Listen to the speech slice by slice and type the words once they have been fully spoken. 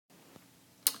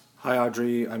Hi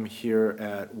Audrey, I'm here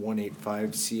at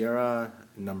 185 Sierra,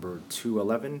 number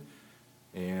 211,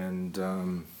 and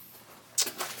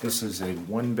this is a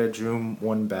one bedroom,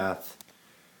 one bath.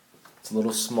 It's a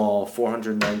little small,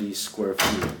 490 square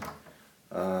feet.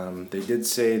 They did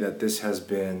say that this has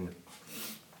been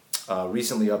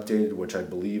recently updated, which I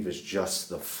believe is just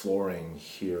the flooring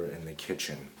here in the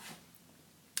kitchen.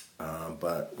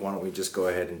 But why don't we just go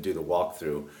ahead and do the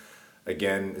walkthrough.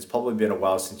 Again, it's probably been a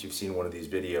while since you've seen one of these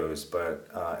videos, but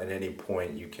at any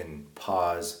point you can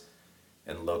pause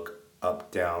and look up,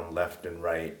 down, left, and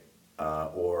right,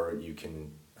 or you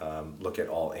can look at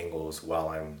all angles while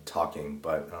I'm talking,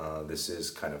 but this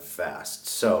is kind of fast.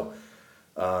 So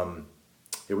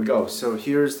here we go. So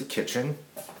here's the kitchen,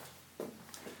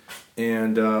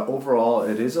 and overall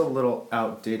it is a little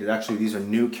outdated. Actually, these are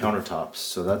new countertops,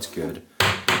 so that's good.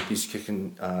 These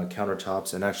kitchen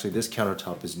countertops, and actually this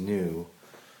countertop is new,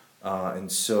 and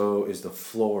so is the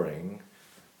flooring.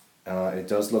 It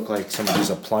does look like some of these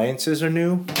appliances are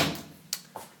new,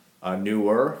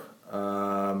 newer,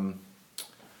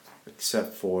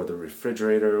 except for the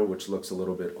refrigerator, which looks a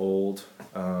little bit old,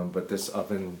 but this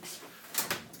oven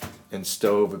and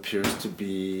stove appears to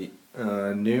be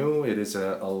new. It is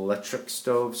an electric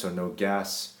stove, so no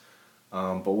gas,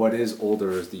 but what is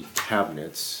older is the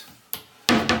cabinets,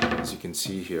 as you can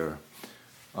see here.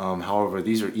 However,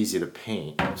 these are easy to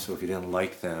paint, so if you didn't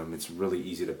like them, it's really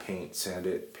easy to paint, sand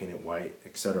it, paint it white,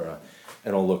 etc.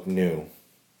 It'll look new.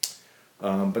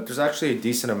 But there's actually a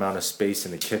decent amount of space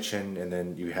in the kitchen, and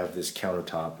then you have this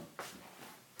countertop.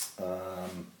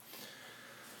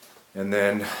 And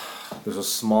then there's a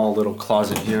small little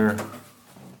closet here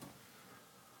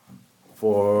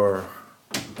for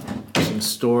some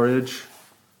storage.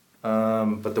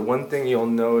 But the one thing you'll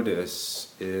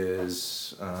notice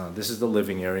is this is the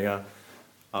living area.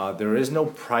 There is no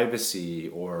privacy,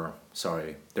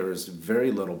 there is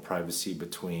very little privacy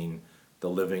between the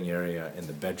living area and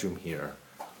the bedroom here.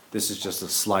 This is just a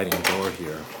sliding door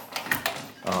here.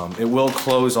 It will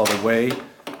close all the way,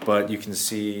 but you can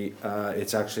see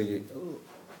it's actually,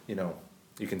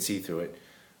 you can see through it.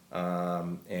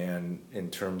 And in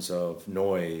terms of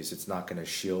noise, it's not going to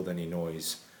shield any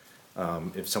noise.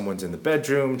 If someone's in the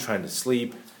bedroom trying to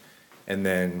sleep and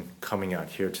then coming out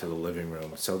here to the living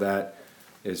room. So that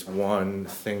is one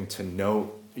thing to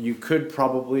note. You could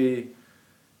probably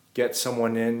get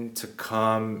someone in to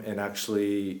come and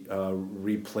actually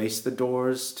replace the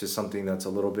doors to something that's a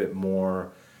little bit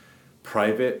more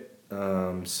private,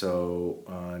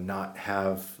 not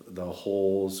have the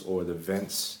holes or the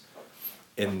vents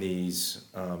in these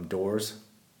doors.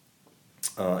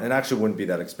 And actually wouldn't be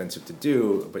that expensive to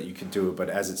do, but you can do it. But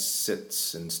as it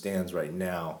sits and stands right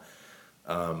now,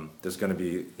 there's going to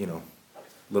be,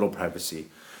 little privacy.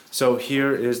 So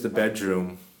here is the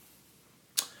bedroom.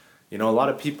 A lot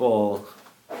of people,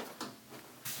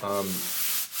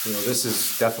 this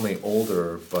is definitely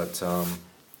older, but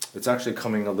it's actually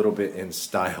coming a little bit in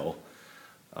style,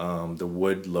 the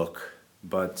wood look.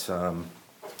 But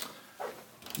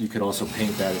you could also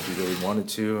paint that if you really wanted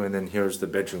to. And then here's the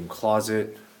bedroom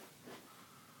closet.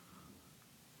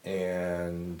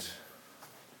 And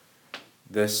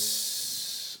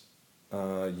this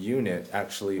unit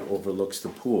actually overlooks the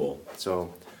pool.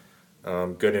 So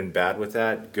good and bad with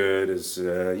that. Good is,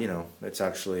 it's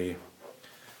actually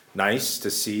nice to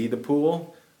see the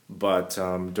pool. But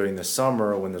during the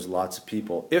summer when there's lots of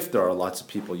people, if there are lots of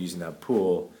people using that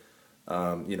pool,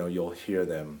 you'll hear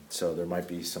them, so there might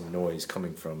be some noise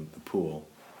coming from the pool.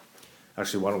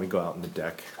 Actually, why don't we go out on the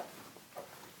deck?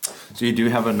 So you do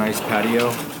have a nice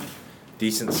patio,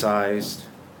 decent sized,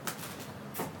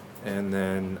 and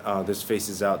then this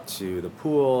faces out to the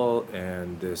pool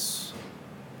and this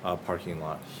parking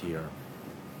lot here.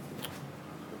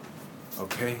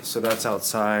 Okay, so that's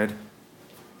outside,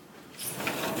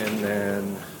 and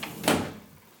then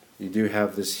you do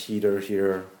have this heater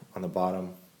here on the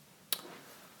bottom.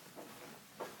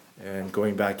 And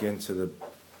going back into the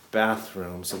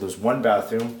bathroom, so there's one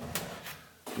bathroom.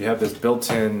 You have this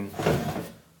built-in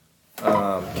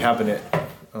cabinet,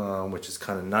 which is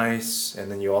kind of nice,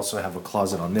 and then you also have a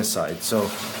closet on this side. So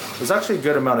there's actually a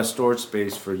good amount of storage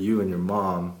space for you and your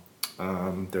mom.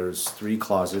 There's 3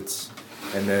 closets,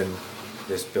 and then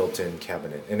this built-in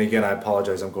cabinet. And again, I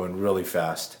apologize, I'm going really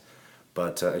fast,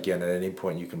 but again, at any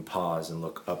point you can pause and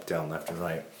look up, down, left, and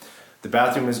right. The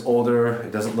bathroom is older.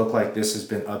 It doesn't look like this has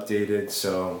been updated,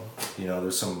 so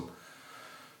there's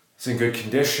it's in good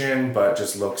condition, but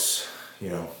just looks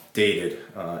dated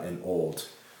and old.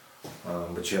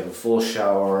 But you have a full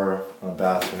shower, a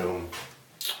bathroom,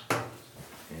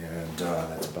 and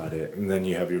that's about it. And then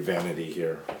you have your vanity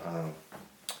here.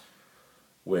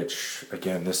 which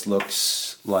again, this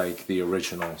looks like the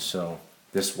original, so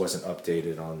this wasn't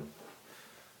updated on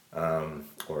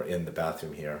or in the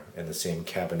bathroom here, and the same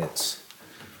cabinets.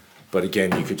 But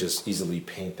again, you could just easily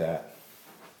paint that.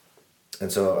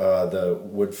 And so the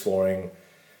wood flooring,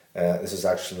 this is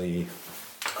actually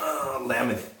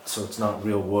laminate, so it's not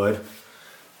real wood,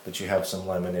 but you have some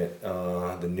laminate,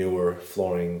 the newer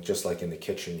flooring, just like in the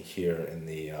kitchen here in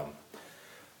the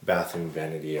bathroom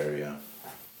vanity area.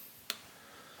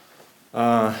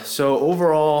 So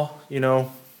overall,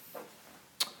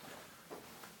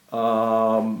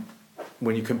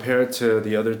 when you compare it to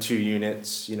the other two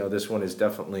units, this one is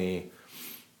definitely,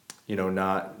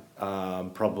 not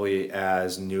probably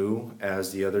as new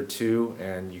as the other two,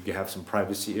 and you have some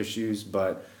privacy issues,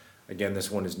 but again, this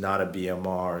one is not a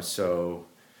BMR, so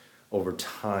over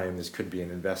time, this could be an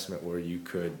investment where you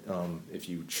could, if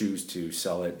you choose to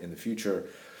sell it in the future,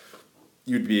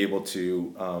 you'd be able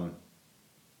to,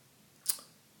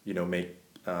 make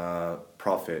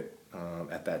profit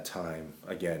at that time,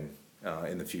 again,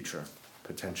 in the future,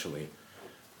 potentially,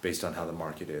 based on how the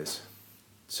market is.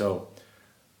 So,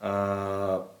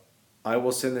 I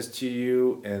will send this to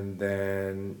you, and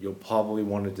then you'll probably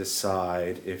want to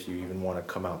decide if you even want to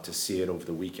come out to see it over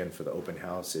the weekend for the open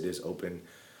house. It is open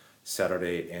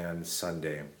Saturday and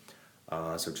Sunday.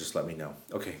 So just let me know.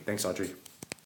 Okay, thanks, Audrey.